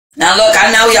Now look, I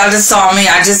know y'all just saw me.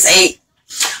 I just ate.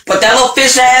 But that little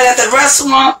fish I had at the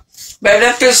restaurant, baby,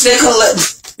 that fish, they could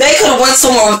have went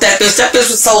somewhere with that fish. That fish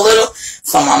was so little.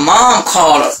 So my mom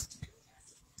called her.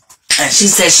 And she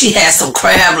said she had some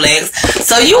crab legs.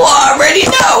 So you already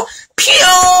know. Pew!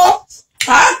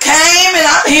 I came and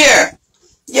I'm here.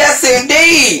 Yes,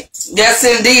 indeed. Yes,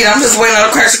 indeed. I'm just waiting on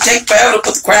the crabs to take forever to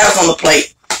put the crabs on the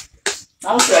plate.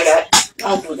 Don't do that.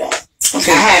 Don't do that.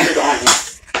 Okay. I have it on you.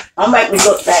 Don't make me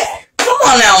look bad. Come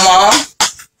on now, Mom.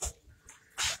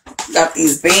 Got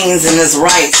these beans and this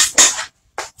rice.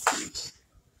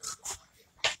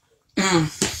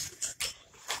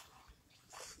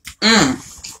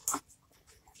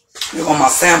 Here go my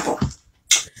sample.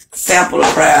 Sample the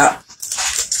crab.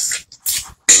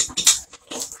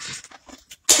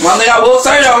 One thing I will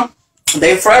say though,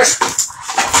 they fresh.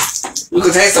 You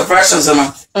can taste the freshness in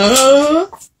them.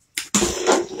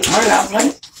 Alright, now,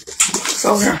 plate. It's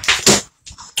over here.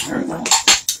 There we go.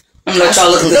 I'm gonna let y'all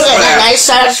look at this crab. Look at that nice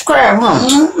size crab, huh?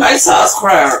 Nice size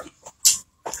crab.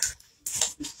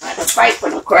 I had to fight for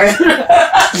the crab.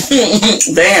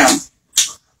 Damn.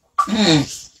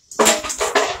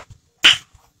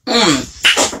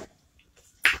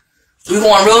 We're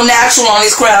going real natural on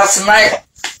these crabs tonight.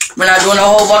 We're not doing a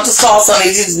whole bunch of sauce on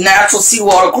these. These natural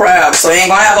seawater crabs. So you ain't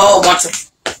gonna have a whole bunch of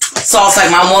sauce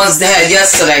like my ones they had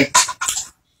yesterday.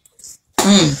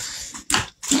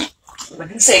 But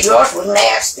you said yours was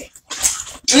nasty.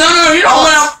 No, you don't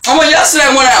went out. I went yesterday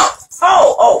and went out.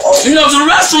 Oh. You know, to the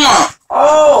restaurant.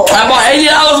 Oh. I bought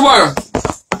 $80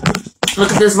 worth.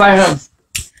 Look at this right here.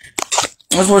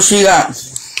 That's what she got.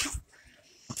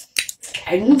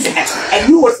 And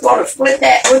you were supposed to split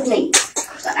that with me.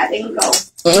 But I didn't go.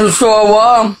 It sure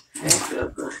was. That feel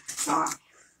good. Sorry.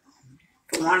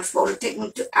 The one's supposed to take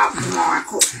me out tomorrow. I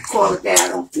call it that. I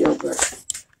don't feel good.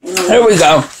 Here we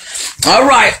go. All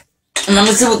right. And let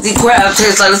me see what these crabs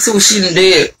taste like. Let's see what she done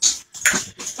did.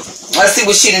 Let's see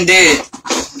what she done did.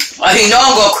 You know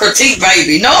I'm going to critique,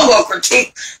 baby. No, I'm going to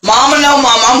critique. Mama, no,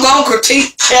 Mama. I'm going to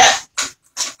critique. Chat.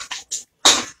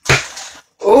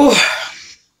 Ooh.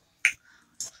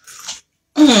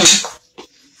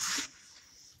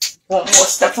 Want more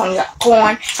stuff on your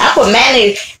corn? I put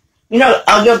mayonnaise. You know,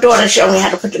 your daughter showed me how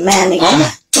to put the mayonnaise on.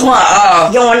 You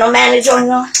don't want no mayonnaise on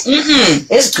yours?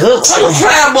 It's good. I'm a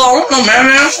crab ball. No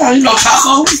mayonnaise. You know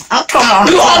tacos. Oh, come on.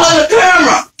 You all on the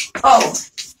camera. Oh.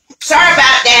 Sorry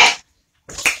about that.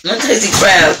 Let me taste these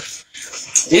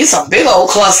crabs. These are big old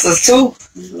clusters, too.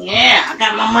 Yeah, I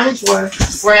got my money's worth.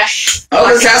 Fresh. Oh,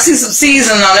 I see some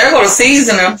seasoning on there. There go the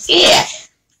seasoning. Yeah.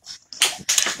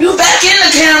 You back in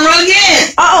the camera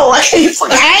again. Oh, I ain't got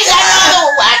no.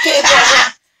 I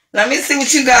can't. Let me see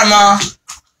what you got, Mom.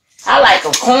 I like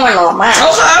a corn on mine.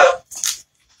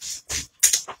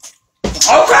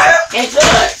 Okay. It's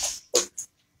good.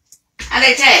 How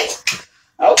they taste?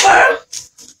 Okay.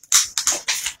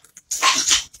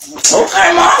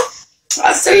 Okay, Mom.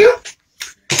 I see you.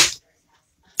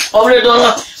 Over there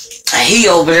doing he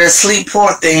over there asleep,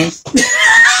 poor thing.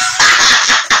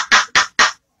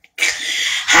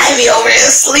 I be over there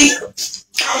asleep.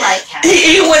 I like how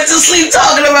he went to sleep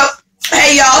talking about,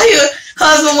 hey y'all, here,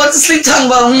 husband went to sleep talking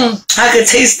about, I could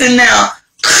taste it now.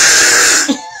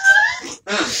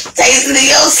 Taste it in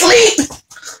your sleep.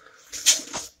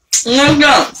 Let's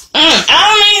go. I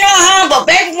don't even know how, but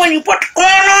baby, when you put the corn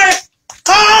on it,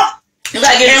 you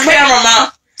gotta get in the camera,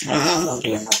 Mom. I don't do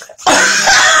no camera.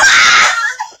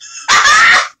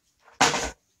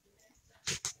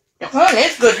 The corn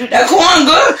is good. That corn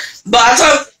good, but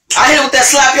I hit it with that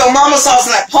slap your mama sauce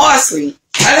and that parsley.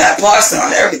 I got parsley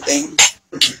on everything.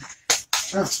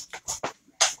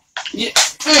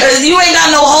 You ain't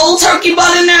got no whole turkey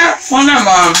butt in there? Well, never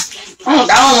mind. I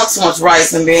don't want too much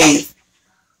rice and beans.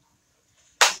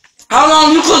 How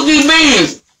long you cook these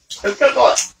beans? It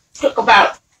took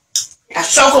about, I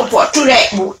soak them for 2 days.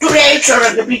 2 days so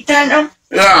they could be tender.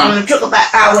 Yeah. And it took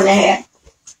about an hour and a half.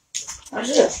 That's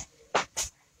it.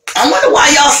 I wonder why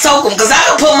y'all soak them, because I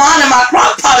can put mine in my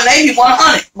crock pot and they be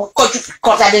 100.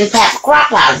 Because I didn't pack a crock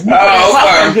pot.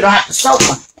 You don't have to soak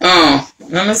them.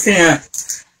 Let me see that.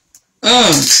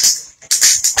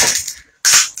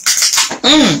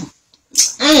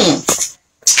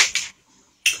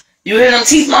 You hear them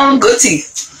teeth, Mom? Good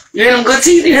teeth. You hear them good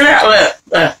teeth? You hear that?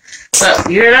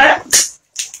 You hear that?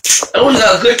 Oh, you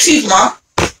got good teeth, Mom.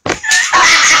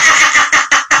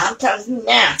 I'm telling you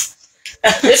now.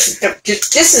 This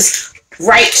is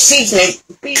right seasoning.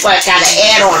 People got to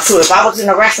add on to it. If I was in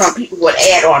a restaurant, people would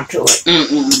add on to it.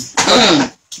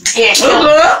 Yeah,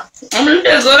 good. I mean,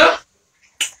 they're good.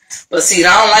 But see, I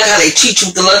don't like how they cheat you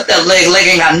with the leg. That leg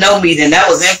ain't got no meat in. That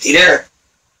was empty there.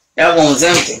 That one was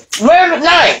empty. Where's the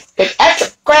knife? It's at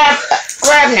the crab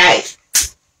knife.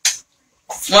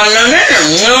 Well, no,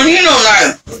 don't need no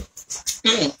knife.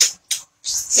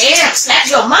 Yeah, slap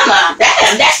your mama.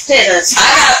 That's scissors. I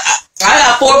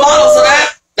got 4 bottles of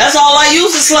that. That's all I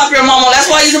use to slap your mama. That's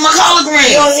why I use my collard greens.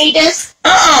 You don't need this?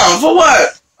 For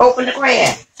what? Open the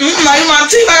crab. My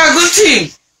teeth, I got good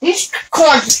teeth. These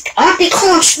corn, aren't they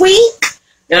corn sweet?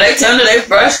 Yeah, they tender, they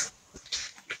fresh.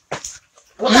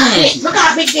 Look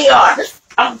how big they are.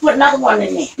 I'll put another one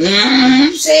in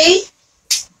there. See?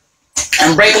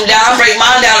 And break them down, break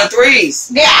mine down to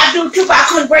 3s. Yeah, I do too, but I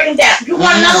couldn't break them down. You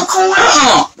want another corn?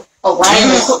 Oh, well, I ain't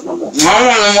gonna cook no more. I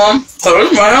don't want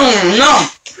them, I don't know.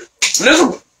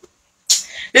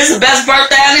 This is the best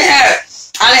birthday I done had.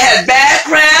 I done had bad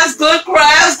crabs, good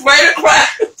crabs, greater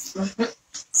crabs.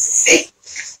 See,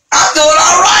 I'm doing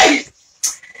all right.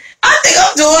 I think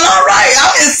I'm doing all right.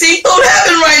 I'm in seafood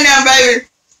heaven right now, baby.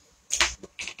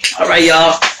 All right,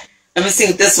 y'all. Let me see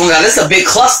what this one got. This is a big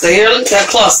cluster here. Look at that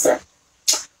cluster.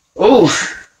 Ooh.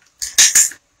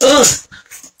 Ugh.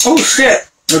 Oh, shit.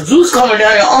 The juice coming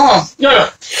down your arm.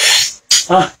 Yeah.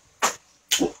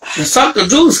 Suck the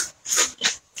juice.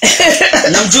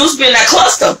 And them juice be in that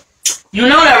cluster. You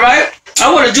know that, right?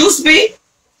 That's what a juice be.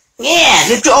 Yeah.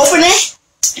 Did you open it?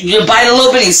 You bite a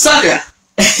little bit and you suck it.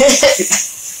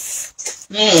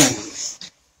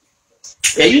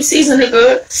 Yeah, you season it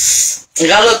good. You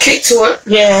got a little kick to it.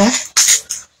 Yeah.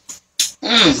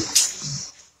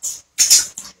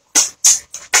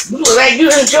 You look like you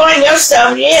enjoying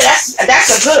yourself. Yeah, that's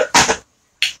a good.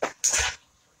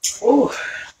 Ooh.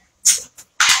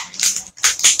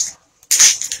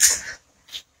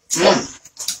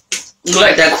 You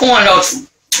like that corn, don't you?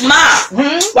 Ma,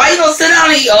 why you don't sit down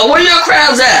and eat? Where your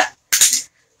crabs at?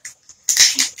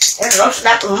 Don't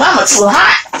slap your mama too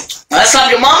hot. That's like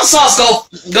your mama sauce go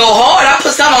hard. I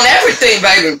put that on everything,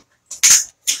 baby.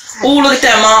 Ooh, look at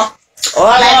that, Mom. All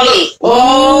I need.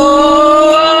 Oh,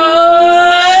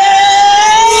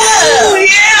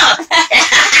 yeah.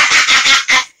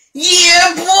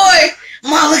 Yeah, boy.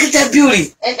 Mom, look at that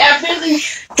beauty. Ain't that beauty?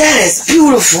 That is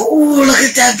beautiful. Ooh, look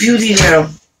at that beauty there.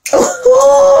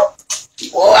 Ooh.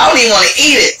 Boy, I don't even want to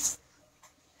eat it.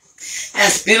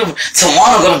 That's beautiful.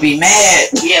 Tawana gonna be mad.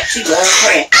 Yeah, she loves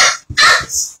crab.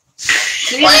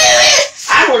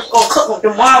 I was gonna cook them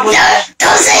tomorrow.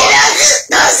 Don't say nothing.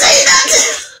 Don't say nothing.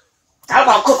 I'm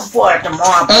gonna cook them for her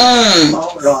tomorrow.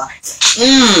 Oh Lord.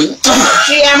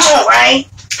 She at home, right?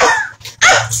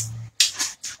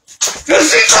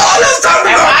 She called us.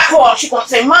 If I call, she gonna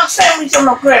say, "Mom, save me some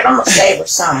no bread. I'm gonna save her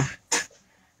some."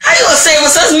 How you gonna save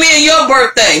us? That's me and your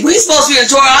birthday. We supposed to be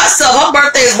enjoying ourselves. Her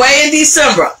birthday is way in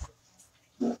December.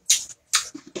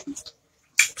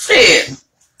 Shit.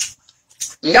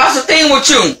 That's the thing with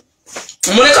you.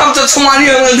 When it comes to tomato,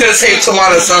 you're gonna save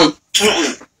tomato some.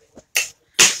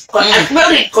 But I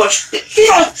really, cause she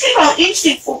don't eat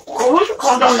seafood. We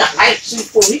don't like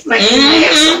seafood. We make it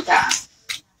mad sometimes.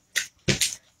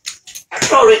 I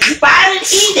told her, you buy it and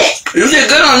eat it. You did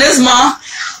good on this, Mom.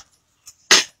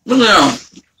 Look at them.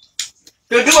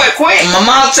 You do it quick. My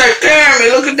mom take care of me.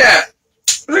 Look at that.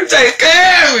 She take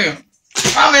care of me.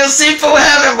 I'm in seafood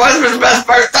heaven. What's the best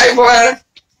birthday, boy?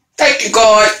 Thank you,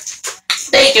 God.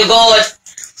 Thank you, God.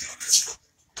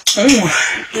 You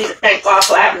need to thank God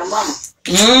for having a mama.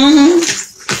 And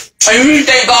you need to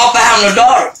thank God for having a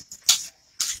daughter.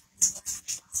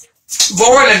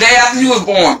 Born the day after you was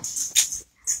born.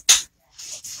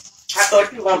 I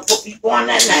thought you were going to be born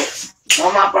that night.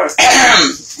 On my birthday.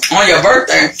 On your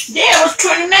birthday? Yeah, it was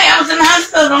 29. I was in the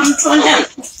hospital on the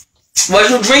 29th. Was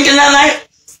you drinking that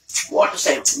night? Water,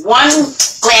 say 1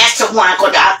 glass of wine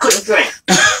because I couldn't drink.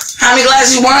 How many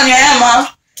glasses of wine you had,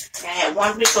 Mom? I had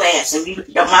 1 big glass and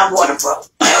my water broke.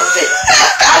 That was it.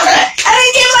 I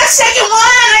didn't get my second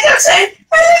wine. I kept saying,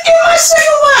 I didn't get my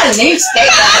second wine. And he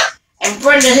stayed on. And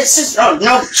Brenda, his sister, oh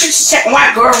no, she's the second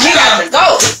wine, girl. We got to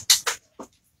go.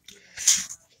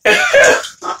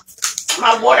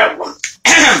 My water broke.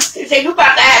 He said, you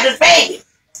about to have this baby.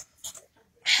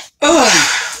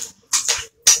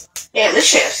 Yeah, this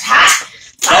shit is hot.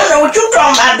 I don't know what you're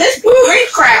talking about. These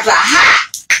crabs are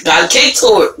hot. Got a cake to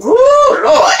it. Ooh,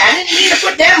 Lord. I didn't need to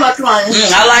put that much on.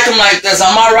 I like them like this.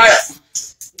 I'm alright.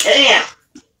 Damn.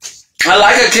 I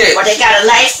like a cake. But they got a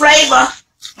nice flavor.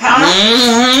 Huh?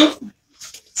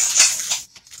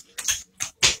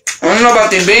 I don't know about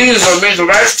the beans or beans,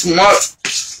 but that's too much.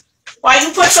 Why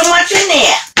you put so much in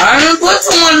there? I didn't put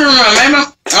so much in there, baby.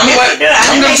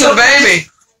 I'm giving to the baby.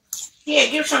 Yeah,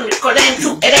 give some because it ain't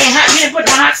hot. You didn't put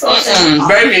the hot sauce in.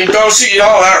 Baby, you don't see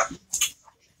all that.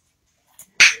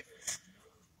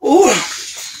 Ooh.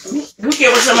 You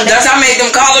give us some of That's that. how I made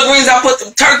them collard greens. I put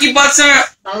them turkey butts in.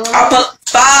 I put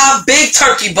 5 big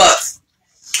turkey butts.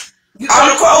 You go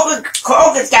to Kroger.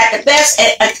 Kroger's got the best,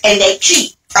 and they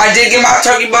cheap. I did get my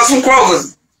turkey butts from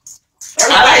Kroger's.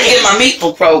 I like to get my meat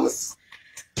from Kroger's.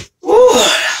 Ooh.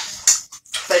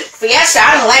 But Fiesta,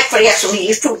 I don't like Fiesta when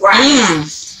it's too dry.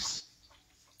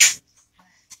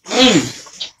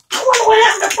 I wonder what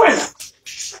happened to printer.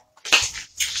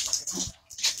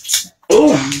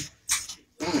 Ooh.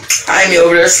 I ain't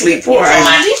over there asleep. Poor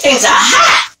These things are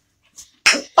hot.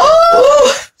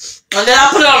 Ooh. And then I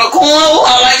put it on the corn. Ooh,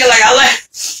 I like it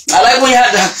I like when you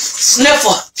have to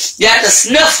sniffle. You have to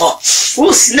sniffle.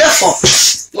 Ooh, sniffle.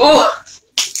 Ooh.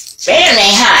 Man,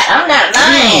 they hot. I'm not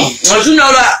lying. Don't you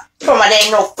know that? There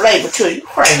ain't no flavor to it. You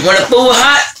crazy. When the food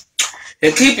hot,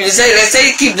 they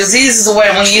say keep diseases away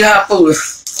when you eat hot food.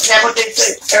 Is that what they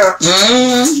say? Sure.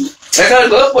 They got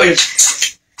good for you.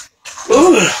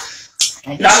 Ooh.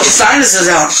 Knock your sinuses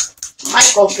out.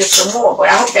 Might go get some more, but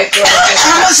I hope that girl.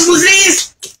 How much was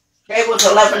these? They was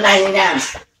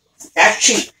 $11.99. That's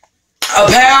cheap. A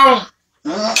pound?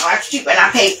 That's cheap, and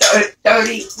I paid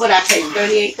 $30. What I paid?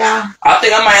 $38. I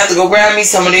think I might have to go grab me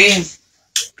some of these.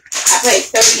 I paid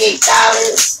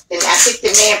 $38, and I think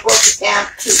the man broke it down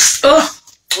too.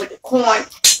 With the corn.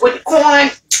 With the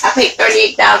corn, I paid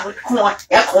 $38 with the corn.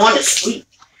 That corn is sweet.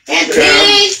 And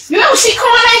big. You ever see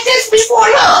corn like this before?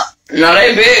 Look. No,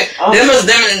 they big. Oh.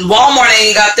 Them in Walmart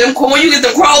ain't got them corn. When you get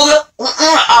them Kroger?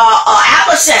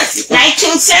 Albertsons,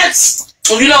 19 cents.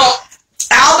 You know,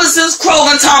 Albertsons,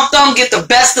 Kroger, and Tom Thumb get the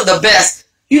best of the best.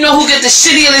 You know who get the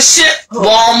shittiest shit?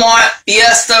 Walmart,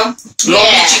 Fiesta, Long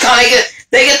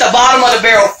they get the bottom of the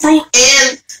barrel fruit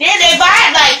and then they buy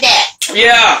it like that.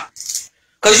 Yeah.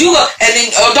 Cause you go and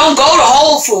then don't go to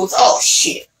Whole Foods. Oh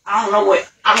shit. I don't know what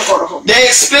I'm gonna go to Whole Foods. They're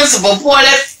expensive, but boy,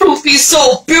 that fruit be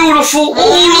so beautiful.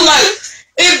 Ooh, like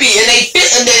it be and they fit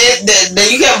and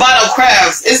then you can't buy no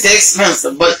crabs. It's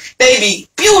expensive, but they be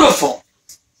beautiful.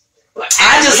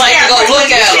 I just like to go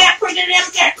look at them.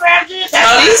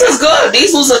 No, these is good.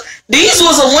 These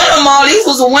was a winter, Ma. These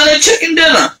was a winter chicken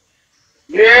dinner.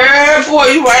 Yeah, boy,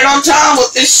 you right on time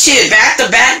with this shit.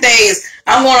 Back-to-back days.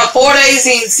 I'm going on 4 days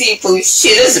eating seafood.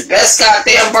 Shit, this is the best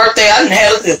goddamn birthday I done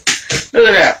had. Look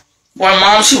at that. Boy,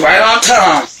 Mom, she right on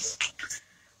time.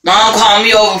 Mom called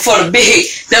me over for the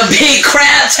big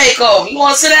crab takeover. You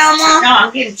want to sit down, Mom? No,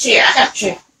 I'm getting a chair. I got a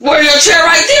chair. Where's your chair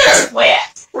right there? Where?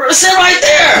 Sit right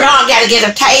there. No, I got to get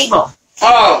a table.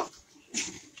 Oh.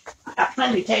 I got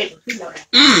plenty of tables. You know that.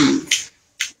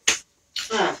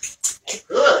 It's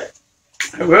good.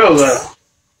 Real good.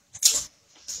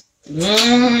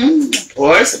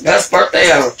 Boy, it's the best birthday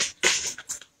ever.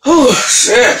 Oh,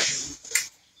 shit.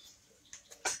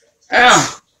 Yeah.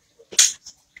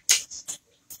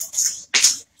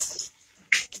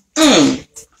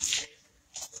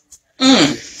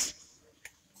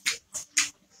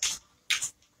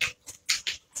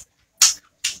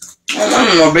 I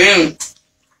don't know, bean.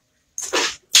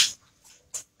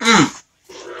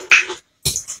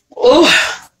 Oh.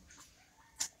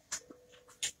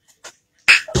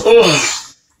 Oh.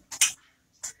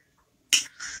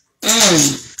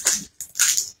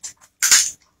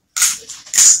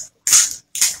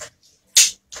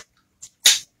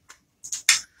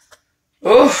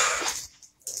 Oh.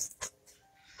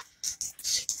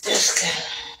 This guy.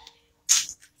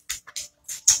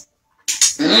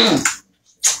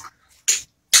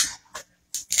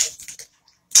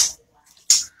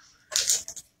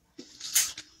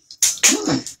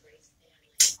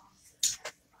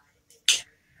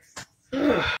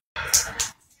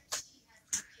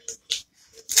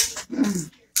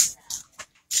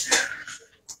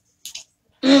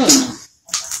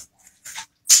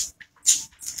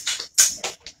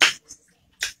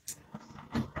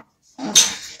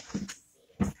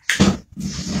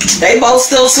 They both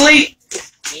still asleep.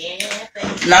 Yeah,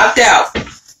 baby. Knocked out.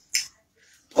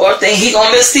 Poor thing, he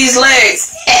gonna miss these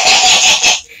legs.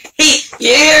 He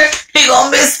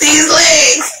gonna miss these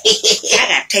legs. I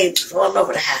got tables all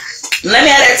over the house. Let me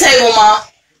have that table, Mom.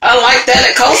 I like that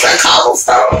at Coast and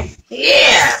Cobblestone.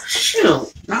 Yeah,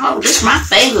 shoot. No, this is my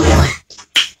favorite one.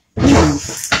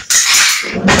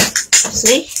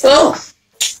 See? Oh.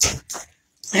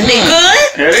 Are they good?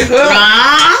 Yeah, they good.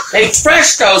 They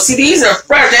fresh though. See, these are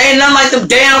fresh. They ain't nothing like them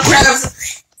damn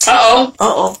crabs.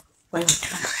 Uh-oh. Wait a minute.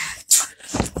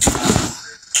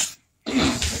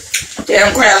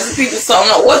 Damn crabs. People don't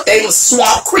know what they was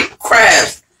Swamp Creek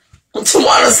crabs.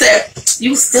 Tawana said,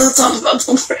 you still talking about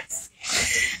them crabs?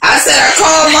 I said, I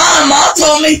called Mom. Mom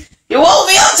told me, you woke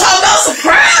me up talking about some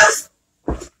crabs?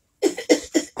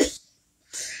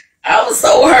 I was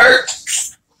so hurt.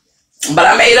 But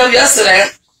I made up yesterday.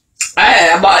 I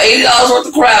had about $80 worth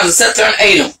of crabs and sat there and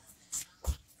ate them.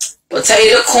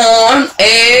 Potato, corn,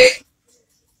 egg.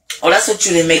 Oh, that's what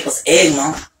you didn't make us egg,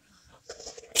 Mom. Well,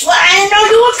 I didn't know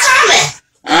you were coming.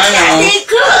 I know. I did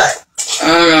good. I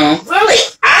know. Really,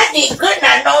 I did good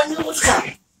not knowing you was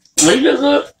coming. You did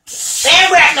good.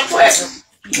 And wrapped the present.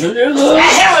 You did good. I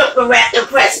held up to wrap the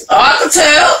present. Oh, I could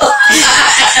tell.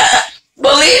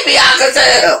 Believe me, I could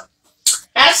tell.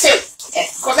 I said,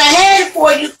 because I had it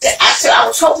for you. I said, I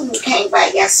was hoping you came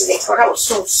by yesterday because I was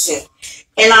so sick.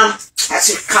 And I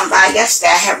said, come by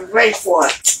yesterday. I have it ready for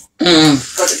it.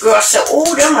 Because the girl said,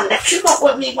 oh, them and that. She went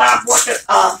with me when I bought the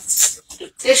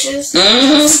dishes.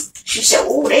 She said,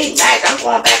 oh, they nice. I'm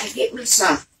going back and get me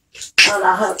some. On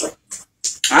her husband.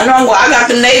 I know. I got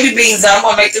the navy beans. I'm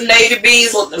going to make them navy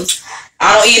beans with them.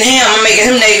 I don't eat ham. I'm making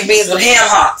him navy beans with ham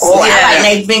hocks. Oh, yeah. I like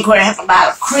navy beans because they have a lot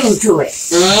of cream to it.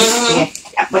 Yeah.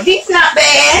 But these not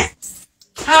bad.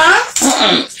 Huh?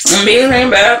 Beans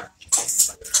ain't bad.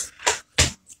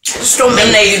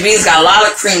 Them navy beans got a lot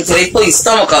of cream, so they pull your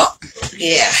stomach up.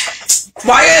 Yeah.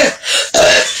 Why you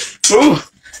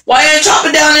ain't chop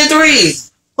it down in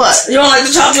threes? What? You don't like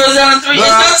to chop yours down in threes? Is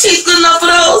your teeth good enough for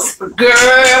those?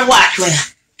 Girl, watch me.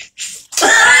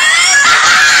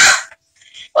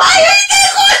 Why you ain't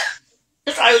that good?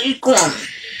 That's how you eat corn.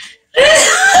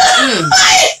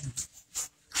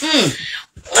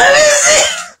 Let me see.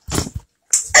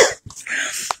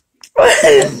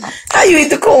 How you eat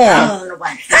the corn? I don't know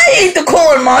why. How you eat the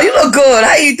corn, Ma? You look good.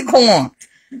 How you eat the corn?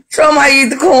 Show them how you eat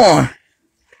the corn.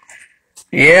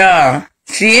 Yeah.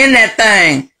 She in that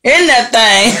thing. In that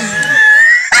thing.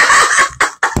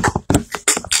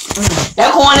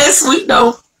 That corn is sweet,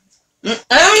 though.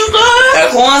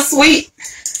 That corn's sweet.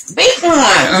 Big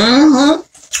corn.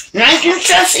 19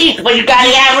 cents each, but you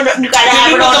gotta have it. You gotta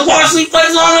have it on the corn sweet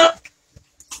flakes on it.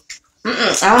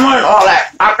 I don't want all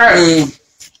that.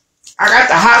 I got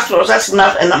the hot sauce. That's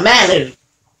enough, and the mayonnaise.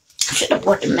 I should have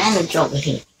brought the mayonnaise over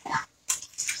here.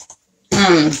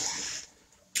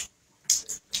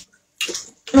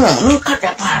 Let me cut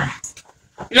that powder.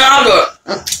 No, I'll do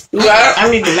it. You got it? I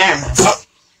need the mayonnaise.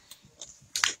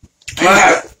 I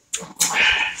have it.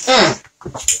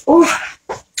 Ooh.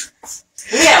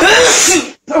 Yeah.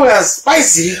 Oh, that's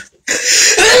spicy.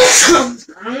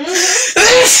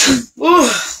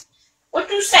 What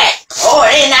you say? Oh,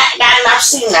 it ain't got enough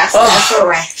seasoning. That's all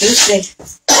right. You see.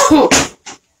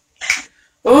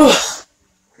 Oh,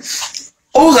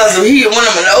 got some heat in one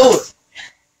of my nose.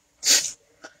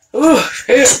 Oh,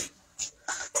 shit.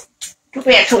 Too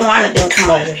bad Tawana didn't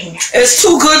come over here. It's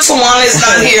too good Tawana's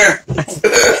not here.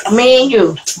 Me and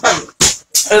you.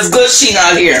 It's good she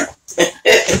not here.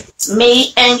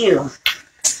 Me and you.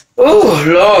 Oh,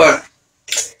 Lord.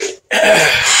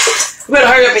 You better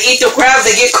hurry up and eat your crabs.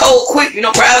 They get cold quick. You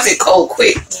know, crabs get cold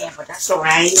quick. Yeah, but that's all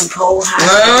right. Even cold, hot,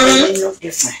 ain't no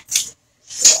different.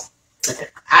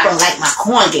 But I don't like my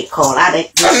corn get cold. I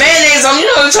like mayonnaise on. You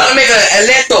know, they're trying to make a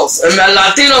Latinos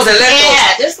Latinos.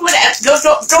 Yeah, this is what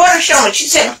daughter showed me. She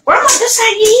said, "Grandma, this how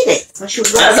you eat it." When she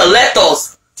was that's a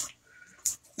Letos.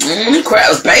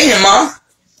 Crabs banging, Ma.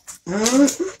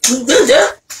 Good,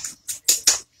 yeah.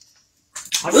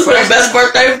 This is their best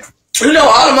birthday. You know,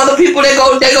 all them other people, they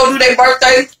go do their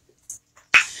birthday.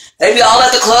 They be all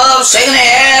at the club, shaking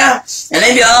their ass, and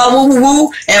they be all woo woo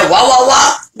woo, and wah wah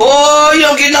wah. Boy, you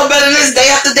don't get no better than this day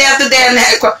after day after day. And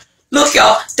look,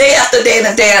 y'all, day after day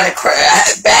and day and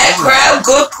crab. Bad crab,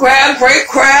 good crab, great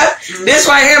crab. This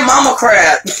right here, mama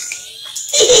crab.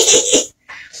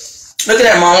 Look at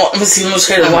that, Mama. Let me see. Let me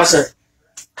try to watch it.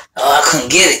 Oh, I couldn't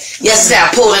get it. Yesterday I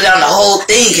pulled it down. The whole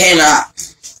thing came out.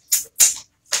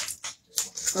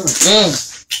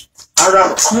 I love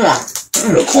the corn.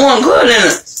 The corn good in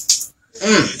it.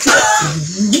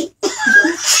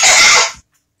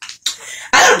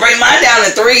 I gotta break mine down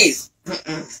in threes.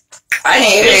 I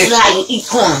ain't This is how you eat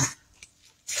corn.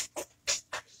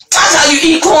 That's how you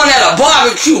eat corn at a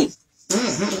barbecue.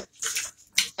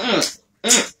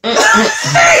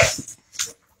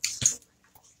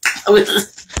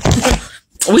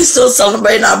 We still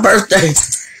celebrating our birthday.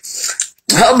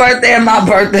 Her birthday and my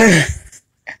birthday.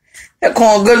 That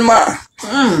corn good, Ma.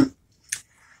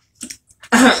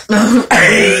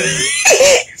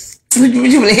 You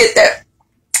didn't hit that.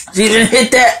 You didn't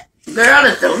hit that. Girl,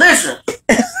 it's delicious. I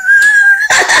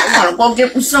want to go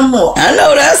get me some more. I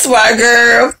know that's right,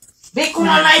 girl. Big corn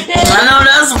like that? I know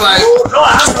that's right. Ooh, Lord,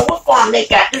 I don't know what farm they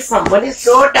got this from, but it's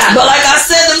sure down. But like I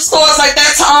said, them stores like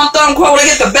that Tom Thumb Crow, they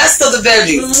get the best of the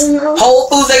veggies. Whole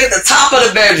Foods, they get the top of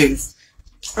the veggies.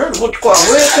 What you call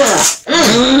real corn?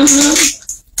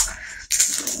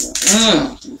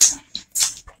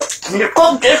 And you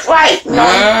cook just right, you know,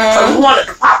 so you want it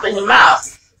to pop in your mouth.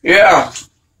 Yeah.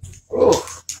 Ooh.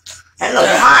 And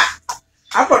it's hot.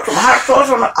 I put some hot sauce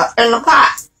in the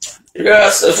pot.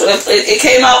 Yes, it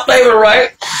came out flavored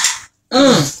right.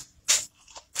 Mm.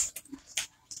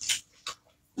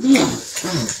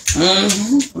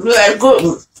 Mm-hmm. You had a good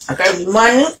one. I gave you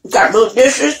money, got little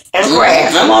dishes, and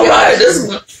crabs. I'm alright.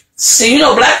 See, you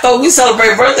know, black folk, we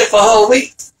celebrate birthday for a whole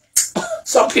week.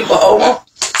 Some people hold on.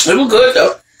 It was good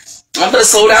though. I'm gonna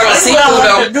slow down on seafood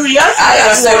though. I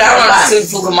gotta slow down on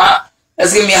seafood.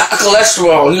 That's giving me high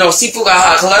cholesterol. You know, seafood got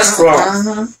high cholesterol.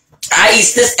 I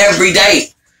eat this every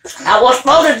day. I was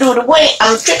supposed to do the wing.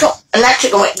 Chicken, and that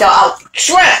chicken went down.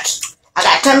 Shrimps. I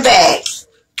got 10 bags.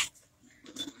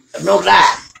 No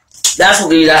lie. That's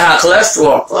what gives you that high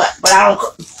cholesterol. But I don't.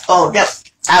 Oh,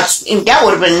 that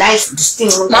would have been nice to steam.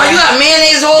 Now you got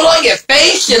mayonnaise all on your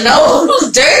face, you know.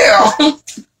 Damn.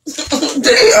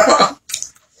 Damn.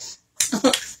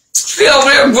 She over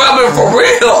there rubbing for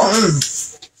real.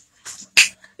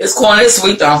 It's corn. It's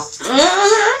sweet though.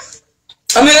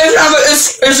 I mean,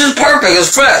 it's just perfect. It's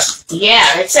fresh.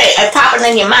 Yeah, it's popping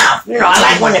in your mouth. You know, I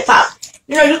like when they pop.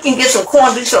 You know, you can get some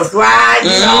corn beef so dry. You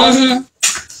know,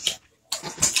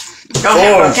 don't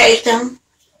have to taste them.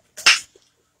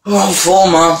 Oh, I'm full,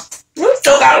 Mom. You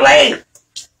still got laid.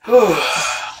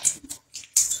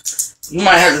 You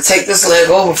might have to take this leg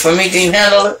over for me. Can you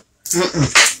handle it?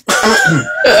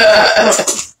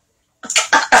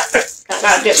 I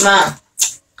gotta get mine.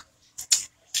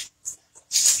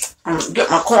 Get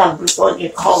my corn before it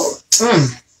gets cold.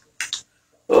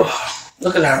 Oh,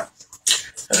 look at that.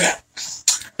 Look at that.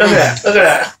 Look at that. Look at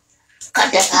that.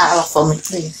 Cut that pot off for me,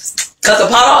 please. Cut the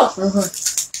pot off?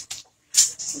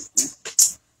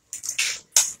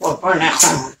 Well, burn that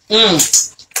corn.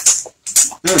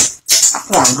 That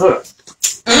corn good.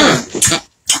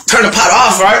 Turn the pot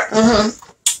off, right?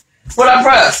 What I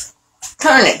press?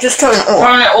 Turn it. Just turn it on.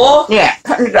 Turn it off? Yeah.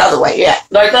 Turn it the other way. Yeah.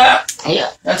 Like that?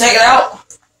 Yeah. And take it out?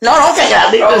 No, don't take it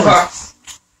out. Leave it. Okay.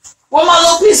 Where my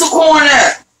little piece of corn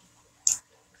at?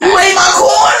 You ate my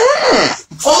corn?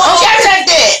 Oh, yeah, take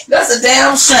that. That's a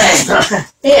damn shame.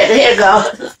 Here you go.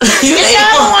 You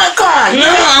don't want corn. No,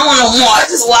 I want more. I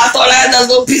thought I had that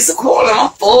little piece of corn and I'm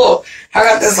full. I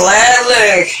got this last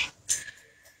leg.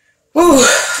 Ooh.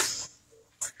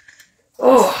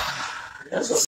 Oh. That's what